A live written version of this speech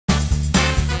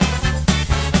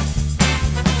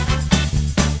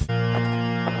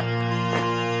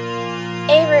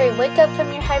Avery, wake up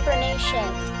from your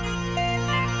hibernation.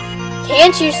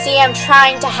 Can't you see I'm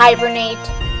trying to hibernate?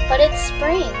 But it's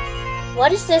spring.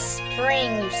 What is this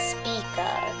spring you speak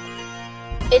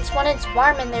of? It's when it's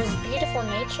warm and there's beautiful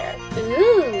nature.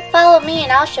 Ooh, follow me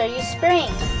and I'll show you spring.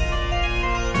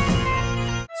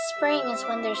 Spring is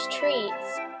when there's trees,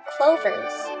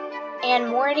 clovers, and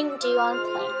morning dew on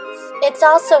plants. It's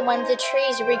also when the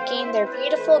trees regain their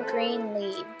beautiful green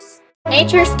leaves.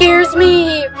 Nature scares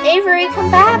me! Avery,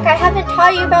 come back! I haven't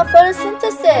taught you about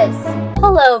photosynthesis!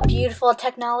 Hello, beautiful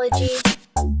technology.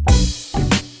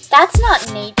 That's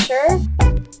not nature.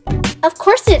 Of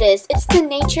course it is. It's the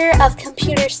nature of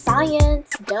computer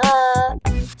science. Duh.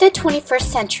 The 21st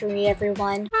century,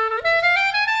 everyone.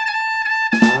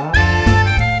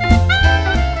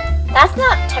 That's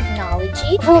not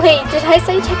technology. Wait, did I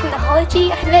say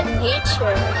technology? I meant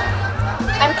nature.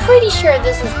 I'm pretty sure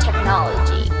this is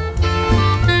technology.